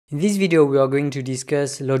In this video, we are going to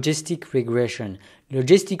discuss logistic regression.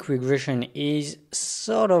 Logistic regression is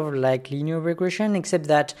sort of like linear regression, except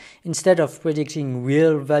that instead of predicting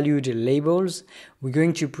real valued labels, we're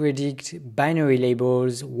going to predict binary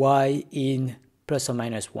labels y in plus or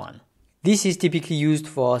minus 1. This is typically used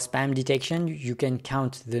for spam detection. You can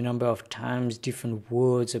count the number of times different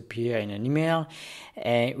words appear in an email,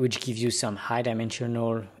 which gives you some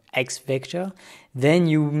high-dimensional X vector. Then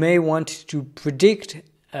you may want to predict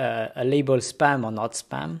a label spam or not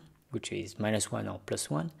spam, which is -1 or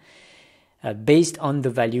 +1, based on the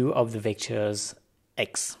value of the vectors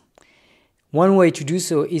X. One way to do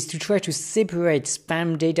so is to try to separate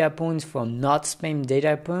spam data points from not spam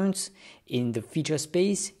data points in the feature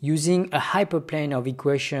space using a hyperplane of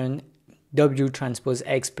equation W transpose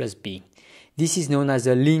X plus B. This is known as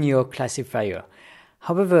a linear classifier.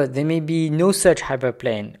 However, there may be no such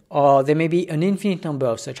hyperplane, or there may be an infinite number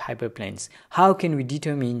of such hyperplanes. How can we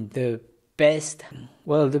determine the best?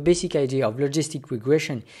 Well, the basic idea of logistic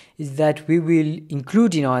regression is that we will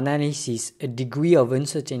include in our analysis a degree of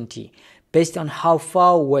uncertainty based on how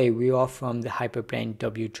far away we are from the hyperplane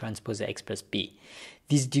W transpose X plus B.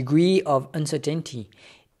 This degree of uncertainty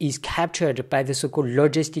is captured by the so-called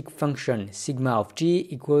logistic function sigma of g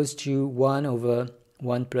equals to 1 over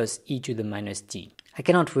 1 plus e to the minus t. I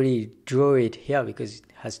cannot really draw it here because it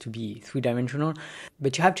has to be three-dimensional,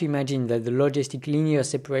 but you have to imagine that the logistic linear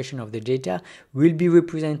separation of the data will be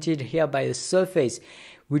represented here by a surface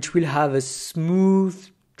which will have a smooth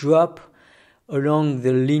drop along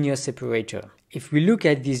the linear separator. If we look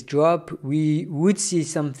at this drop, we would see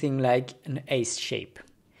something like an S shape.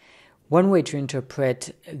 One way to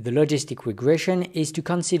interpret the logistic regression is to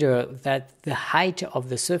consider that the height of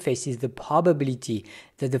the surface is the probability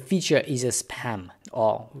that the feature is a spam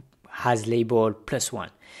or has label +1.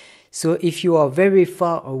 So if you are very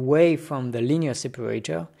far away from the linear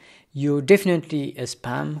separator, you're definitely a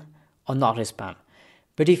spam or not a spam.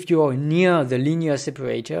 But if you're near the linear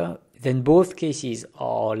separator, then both cases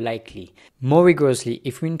are likely. More rigorously,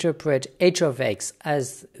 if we interpret h of x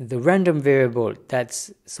as the random variable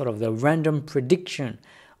that's sort of the random prediction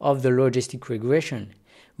of the logistic regression,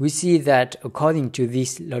 we see that according to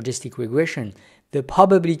this logistic regression, the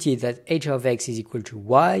probability that h of x is equal to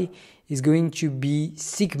y is going to be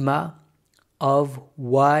sigma of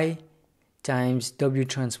y times w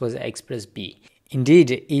transpose x plus b.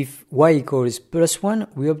 Indeed, if y equals +1,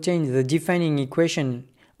 we obtain the defining equation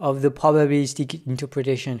of the probabilistic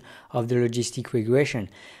interpretation of the logistic regression.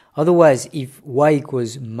 Otherwise, if y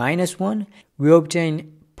equals -1, we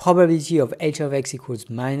obtain probability of h of x equals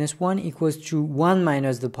 -1 equals to 1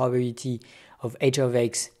 minus the probability of h of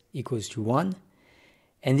x equals to 1.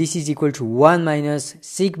 And this is equal to 1 minus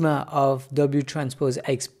sigma of w transpose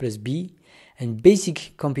x plus b. And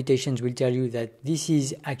basic computations will tell you that this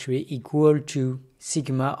is actually equal to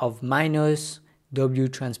sigma of minus w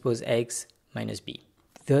transpose x minus b.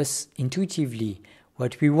 Thus, intuitively,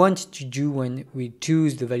 what we want to do when we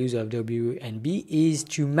choose the values of w and b is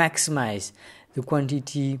to maximize the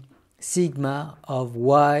quantity sigma of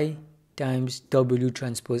y times w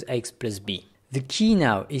transpose x plus b. The key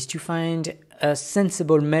now is to find a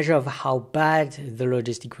sensible measure of how bad the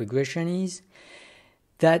logistic regression is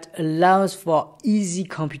that allows for easy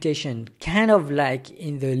computation, kind of like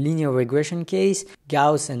in the linear regression case.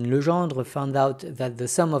 Gauss and Legendre found out that the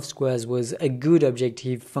sum of squares was a good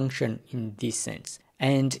objective function in this sense.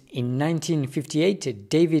 And in 1958,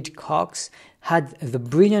 David Cox had the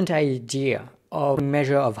brilliant idea of a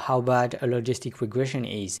measure of how bad a logistic regression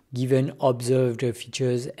is, given observed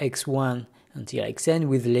features x1 until xn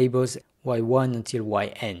with labels y1 until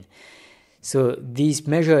yn. So this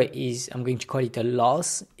measure is, I'm going to call it a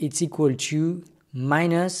loss. It's equal to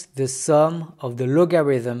minus the sum of the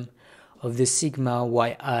logarithm of the sigma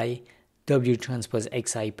yi w transpose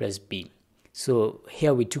xi plus b. So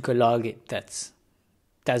here we took a log that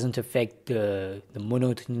doesn't affect the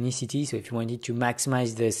monotonicity. So if you wanted to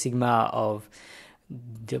maximize the sigma of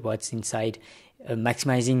what's inside,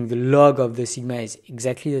 maximizing the log of the sigma is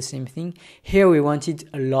exactly the same thing. Here we wanted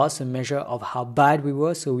a loss, a measure of how bad we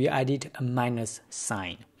were, so we added a minus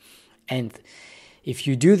sign. And if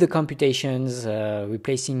you do the computations,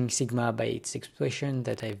 replacing sigma by its expression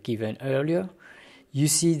that I've given earlier, you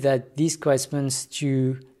see that this corresponds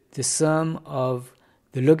to the sum of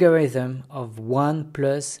the logarithm of 1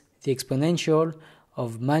 plus the exponential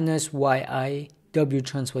of minus yi w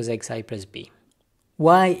transpose xi plus b.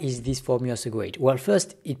 Why is this formula so great? Well,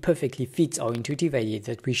 first, it perfectly fits our intuitive idea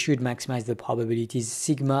that we should maximize the probabilities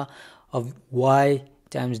sigma of y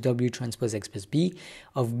times w transpose x plus b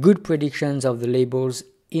of good predictions of the labels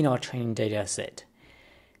in our training data set.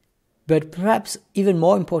 But perhaps even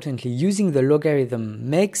more importantly, using the logarithm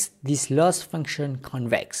makes this loss function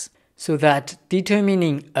convex, so that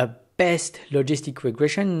determining a best logistic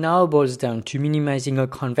regression now boils down to minimizing a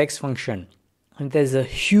convex function. And there's a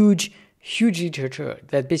huge literature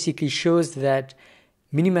that basically shows that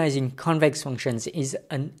minimizing convex functions is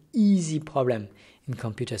an easy problem in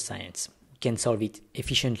computer science. You can solve it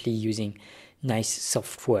efficiently using nice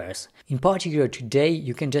softwares. In particular, today,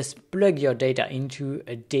 you can just plug your data into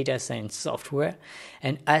a data science software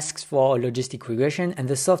and ask for a logistic regression, and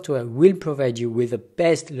the software will provide you with the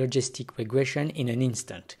best logistic regression in an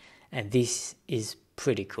instant. And this is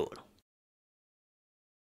pretty cool.